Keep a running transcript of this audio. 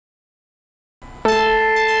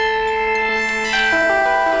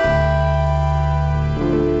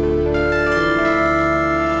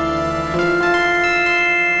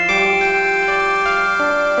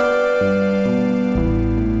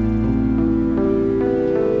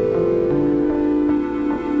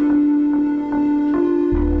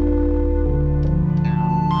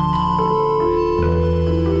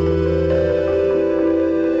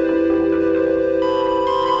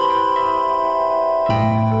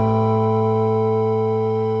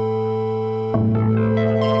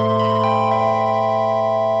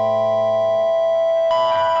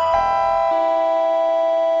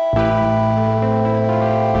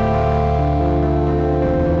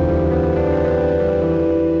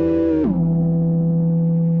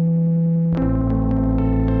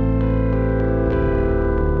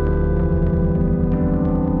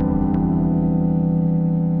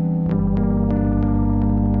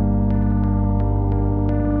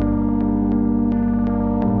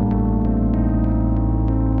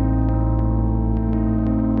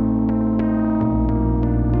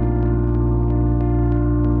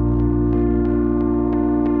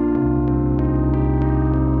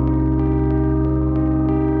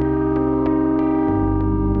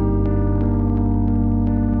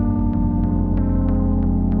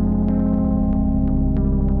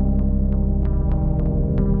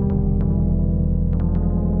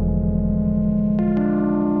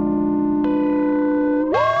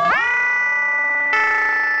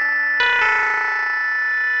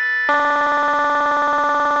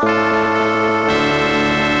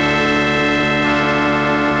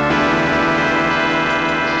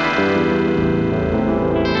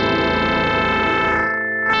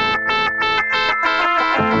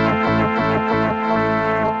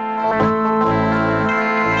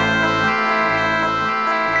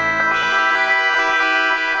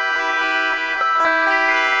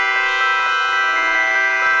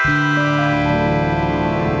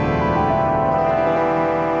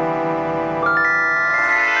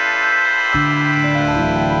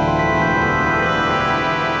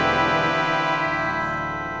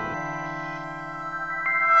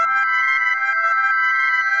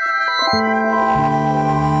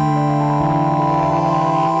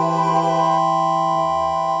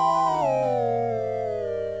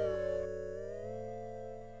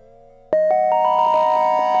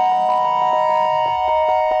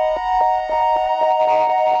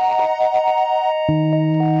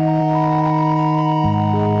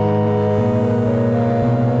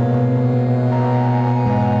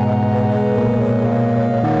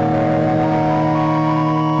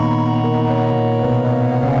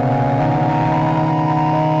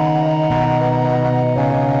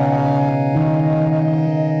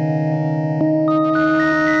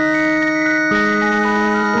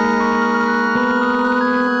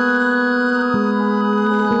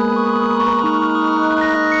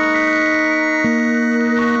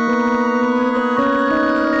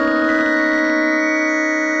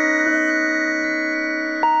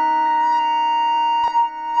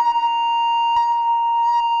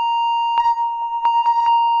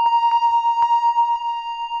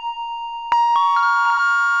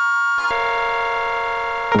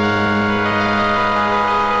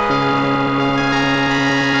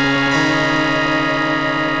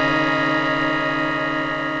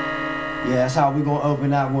Yeah, that's how we're gonna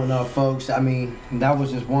open that one up, folks. I mean, that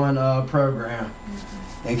was just one program.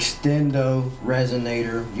 Extendo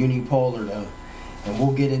resonator unipolar though, and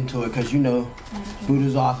we'll get into it because you know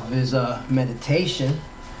Buddha's off of his meditation.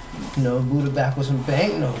 You know, Buddha back with some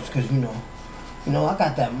banknotes because you know I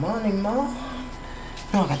got that money, ma.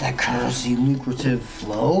 You know I got that currency lucrative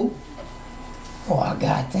flow. Oh, I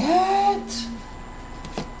got that.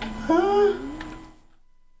 Huh?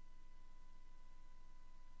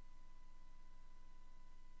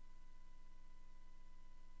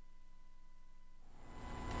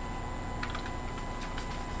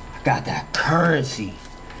 Got that currency.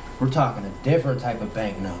 We're talking a different type of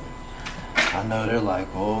banknote. I know they're like,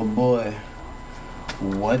 oh boy,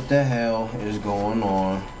 what the hell is going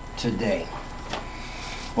on today?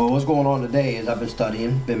 Well, what's going on today is I've been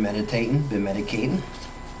studying, been meditating, been medicating.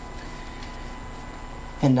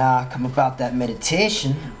 And now I come about that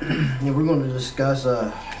meditation, and we're going to discuss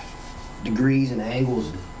degrees and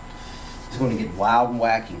angles. It's going to get wild and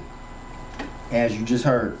wacky, as you just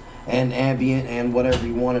heard. And ambient and whatever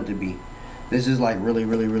you want it to be. This is like really,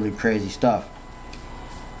 really, really crazy stuff.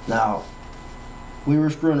 Now, we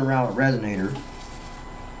were screwing around with resonator.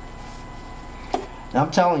 Now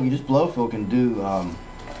I'm telling you, this Blofeld can do a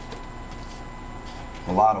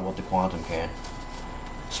lot of what the quantum can.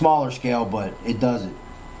 Smaller scale, but it does it.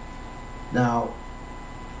 Now,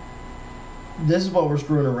 this is what we're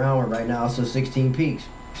screwing around with right now. So 16 peaks.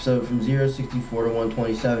 So from 0 to 64 to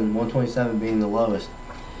 127, 127 being the lowest.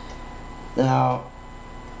 Now,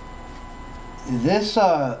 this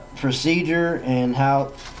procedure and how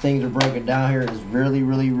things are broken down here is really,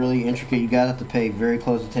 really, really intricate. You guys have to pay very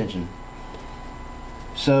close attention.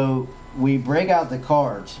 So, we break out the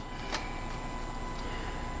cards.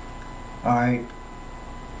 Alright.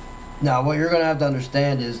 Now, what you're going to have to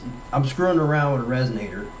understand is, I'm screwing around with a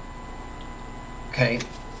resonator. Okay.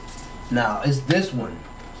 Now, it's this one.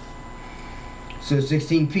 So,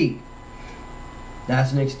 16 peak.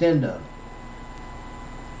 That's an extendo.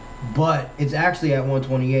 But it's actually at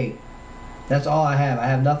 128. That's all I have. I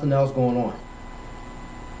have nothing else going on.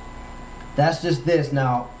 That's just this.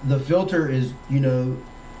 Now, the filter is, you know,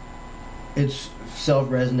 it's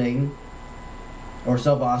self-resonating or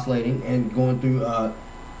self-oscillating and going through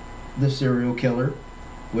the serial killer,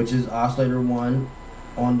 which is oscillator 1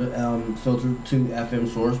 on the filter 2 FM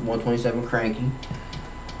source, 127 cranky.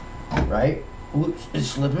 Right? Oops, it's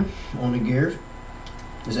slipping on the gears.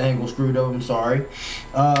 This angle screwed up, I'm sorry.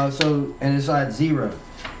 So, and it's at 0.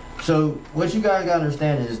 So, what you guys gotta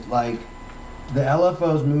understand is, like, the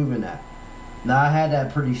LFO's moving that. Now, I had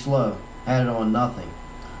that pretty slow. Had it on nothing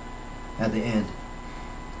at the end.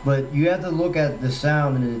 But you have to look at the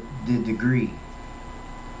sound and the degree.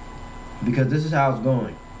 Because this is how it's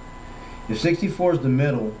going. If 64 is the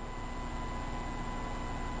middle,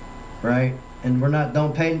 right? And we're not,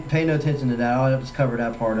 don't pay no attention to that. I'll just cover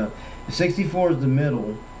that part up. If 64 is the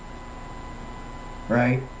middle,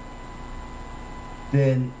 right?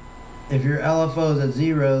 Then if your LFO is at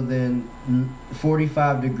 0, then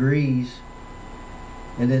 45 degrees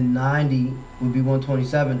and then 90 would be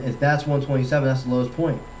 127. If that's 127, that's the lowest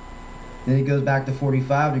point. Then it goes back to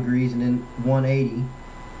 45 degrees and then 180.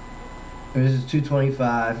 And this is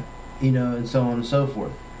 225, you know, and so on and so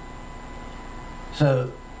forth.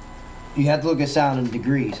 So you have to look at sound in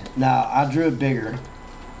degrees. Now, I drew it bigger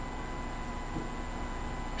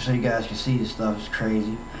so you guys can see this stuff. It's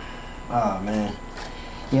crazy. Oh, man.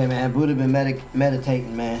 Yeah, man, Buddha been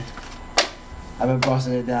meditating, man. I've been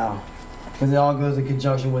busting it down. Because it all goes in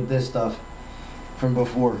conjunction with this stuff from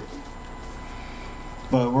before.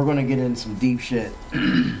 But we're going to get into some deep shit.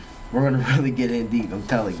 We're going to really get in deep, I'm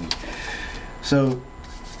telling you. So,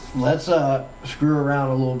 let's screw around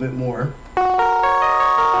a little bit more.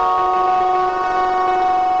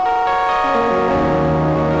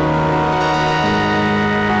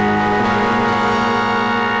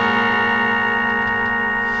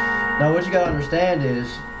 Now what you gotta understand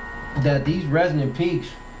is that these resonant peaks,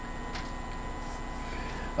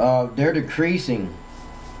 they're decreasing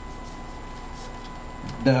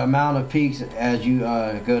the amount of peaks as you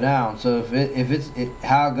go down. So if it's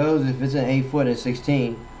how it goes, if it's an 8 foot at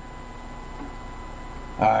 16,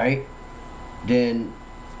 all right, then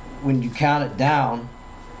when you count it down,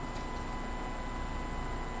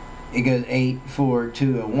 it goes 8, 4,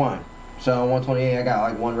 2, and 1. So on 128, I got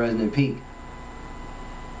like one resonant peak.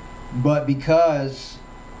 But because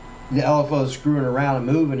the LFO is screwing around and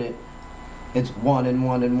moving it, it's 1 and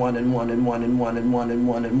 1 and 1 and 1 and 1 and 1 and 1 and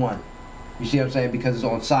 1 and 1. You see what I'm saying? Because it's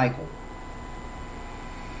on cycle.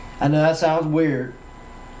 I know that sounds weird.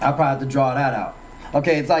 I'll probably have to draw that out.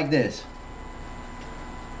 Okay, it's like this.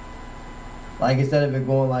 Like instead of it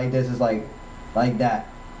going like this, it's like that.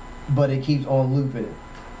 But it keeps on looping it.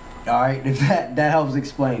 Alright, if that helps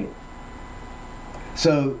explain it.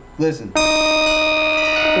 So, listen.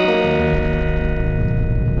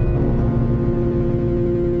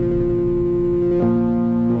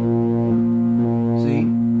 See?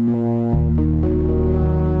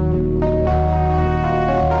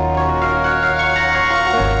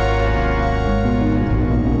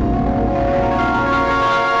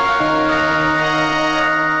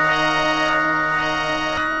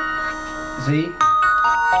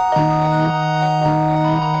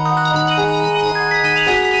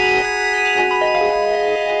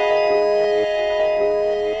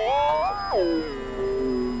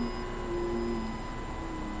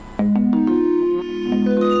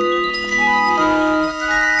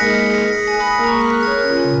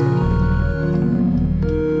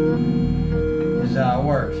 This is how it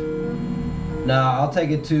works. Now I'll take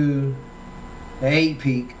it to the 8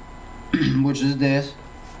 peak, which is this.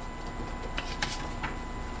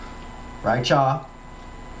 Right, y'all.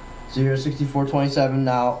 06427.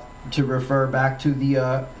 Now, to refer back to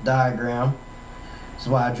the diagram, this is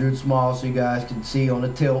why I drew it small so you guys can see on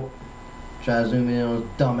the tilt. Try to zoom in on this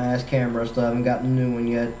dumbass camera, still haven't gotten a new one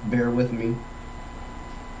yet. Bear with me.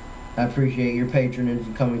 I appreciate your patronage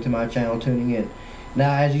and coming to my channel, tuning in.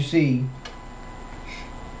 Now, as you see,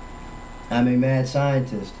 I'm a mad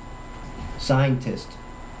scientist.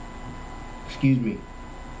 Excuse me.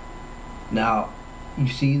 Now, you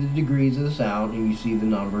see the degrees of the sound and you see the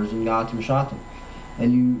numbers and Yatim Shatim.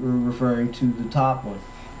 And you are referring to the top one.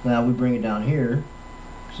 Now we bring it down here,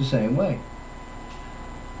 it's the same way.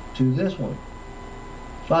 To this one.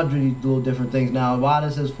 So I drew these little different things. Now why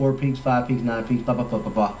this says 4 peaks, 5 peaks, 9 peaks, blah blah blah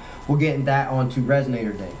blah blah. We're getting that onto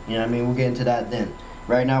Resonator Day. You know what I mean? We'll get into that then.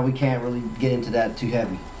 Right now we can't really get into that too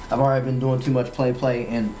heavy. I've already been doing too much play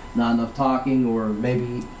and not enough talking, or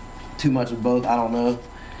maybe too much of both, I don't know.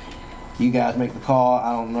 You guys make the call.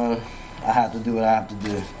 I don't know. I have to do what I have to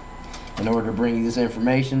do in order to bring you this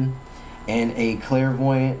information in a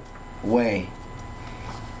clairvoyant way.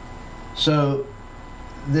 So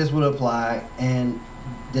this would apply, and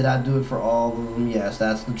did I do it for all of them? Yes,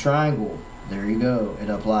 that's the triangle. There you go. It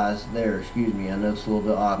applies there. Excuse me. I know it's a little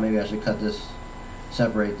bit odd. Maybe I should cut this,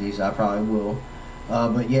 separate these. I probably will.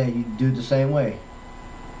 But yeah, you do it the same way.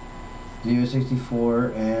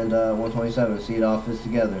 064 and 127. See, it all fits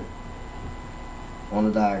together on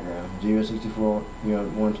the diagram. 064,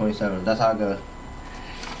 127. That's how it goes.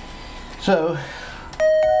 So, less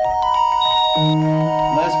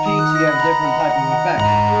peaks, you have different type of effect.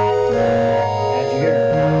 As you hear.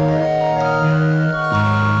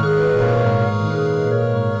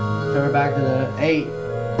 Turn it back to the 8.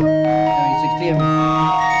 16.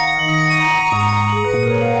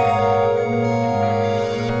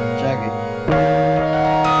 Check it.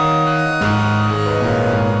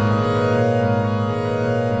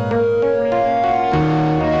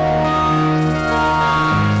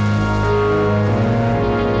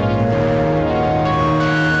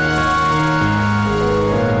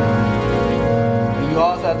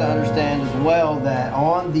 To understand as well that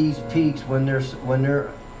on these peaks, when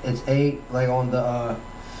it's 8, like on the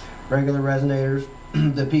regular resonators,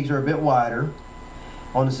 the peaks are a bit wider.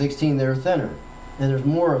 On the 16, they're thinner, and there's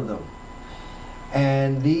more of them.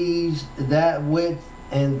 And that width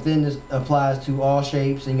and thinness applies to all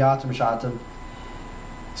shapes and Yatim Shatim.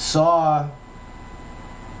 Saw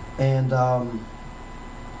and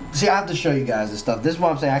see, I have to show you guys this stuff. This is what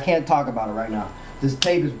I'm saying. I can't talk about it right now. This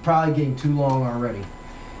tape is probably getting too long already.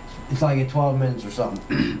 It's like at 12 minutes or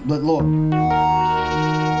something. But look.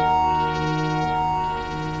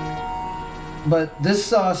 But this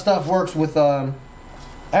stuff works with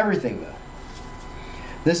everything though.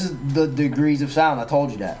 This is the degrees of sound. I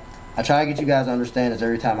told you that. I try to get you guys to understand this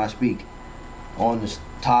every time I speak on this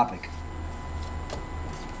topic.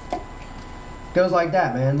 Goes like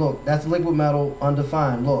that, man. Look, that's liquid metal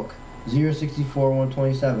undefined. Look. 064,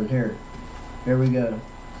 127. Here we go.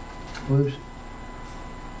 Whoops.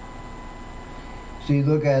 So you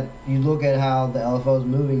look at how the LFO is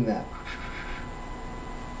moving that.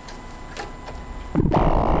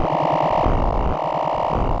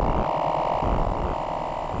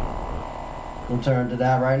 We'll turn to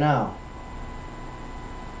that right now.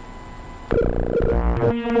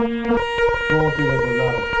 Going through liquid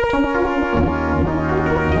metal.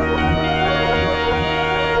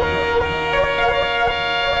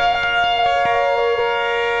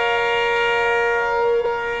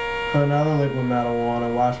 Put another liquid metal on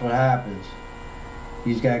and watch what happens.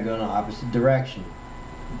 You just gotta go in the opposite direction.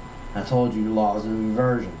 I told you the laws of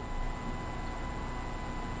inversion.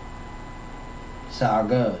 That's how it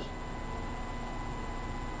goes.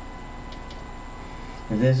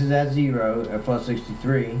 If this is at 0 at plus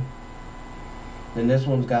 63, then this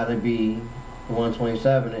one's got to be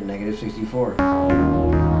 127 at negative 64.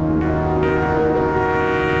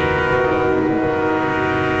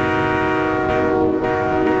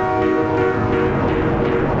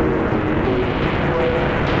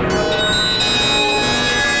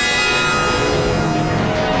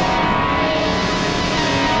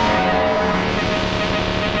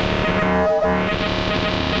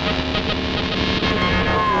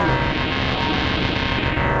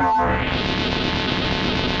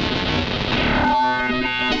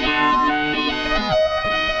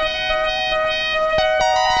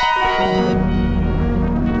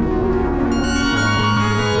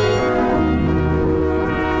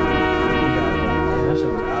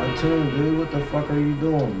 Dude, what the fuck are you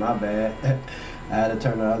doing? My bad. I had to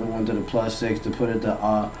turn the other one to the plus 6 to put it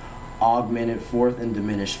to augmented fourth and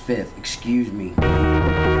diminished fifth. Excuse me.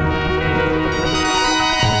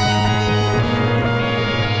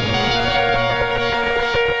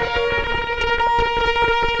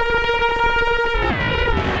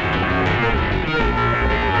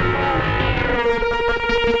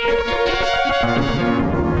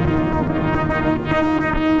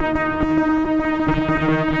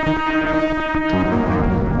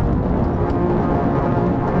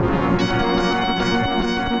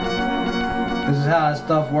 This is how that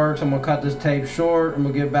stuff works. I'm gonna cut this tape short. I'm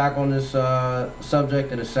gonna get back on this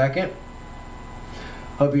subject in a second.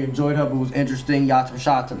 Hope you enjoyed. Hope it was interesting. Yatum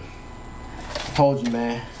shatum. Told you,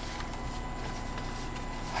 man.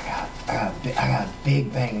 I got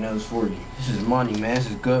big banknotes for you. This is money, man. This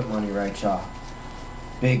is good money, right, y'all?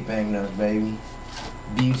 Big banknotes, baby.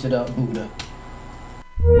 Beats it up, Buddha.